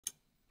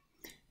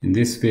In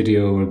this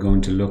video, we're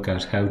going to look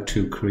at how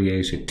to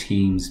create a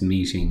Teams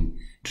meeting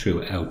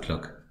through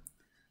Outlook.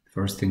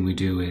 First thing we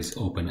do is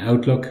open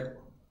Outlook.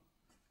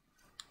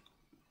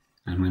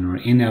 And when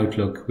we're in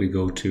Outlook, we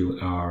go to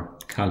our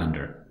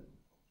calendar.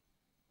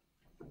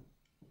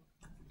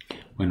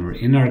 When we're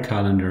in our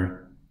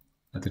calendar,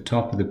 at the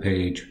top of the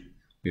page,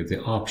 we have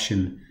the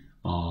option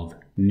of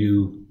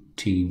New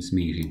Teams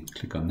Meeting.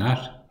 Click on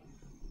that.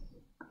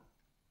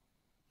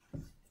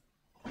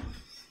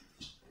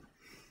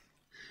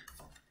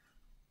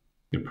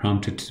 You're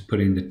prompted to put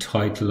in the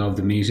title of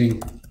the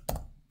meeting.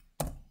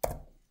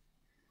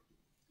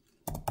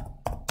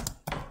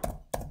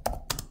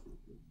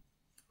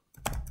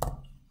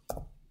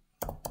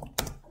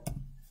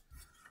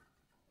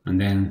 And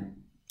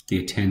then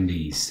the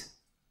attendees.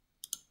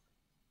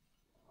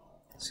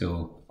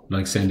 So,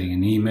 like sending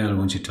an email,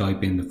 once you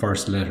type in the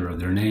first letter of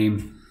their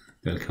name,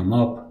 they'll come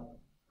up.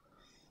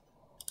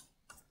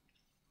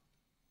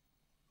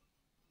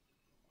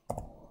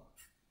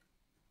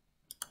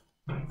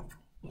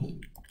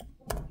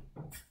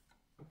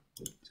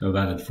 So I've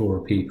added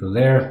 4 people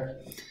there.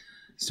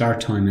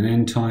 Start time and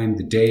end time,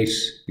 the date,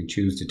 you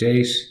choose the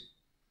date.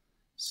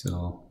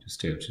 So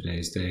just do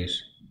today's date.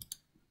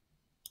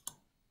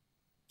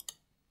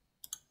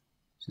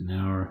 It's an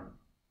hour.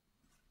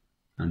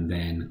 And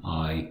then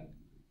I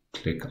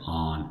click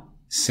on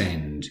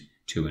send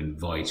to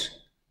invite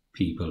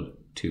people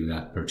to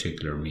that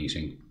particular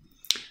meeting.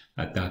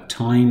 At that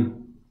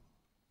time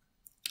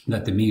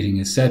that the meeting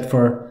is set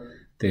for,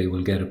 they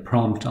will get a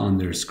prompt on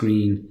their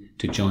screen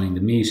to join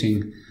the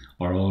meeting,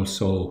 or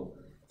also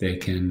they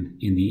can,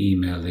 in the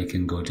email, they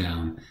can go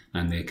down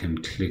and they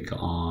can click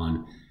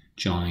on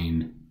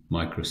join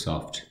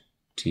Microsoft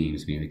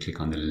Teams, meaning they click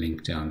on the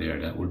link down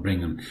there that will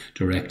bring them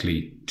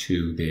directly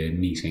to the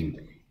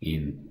meeting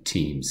in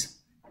Teams.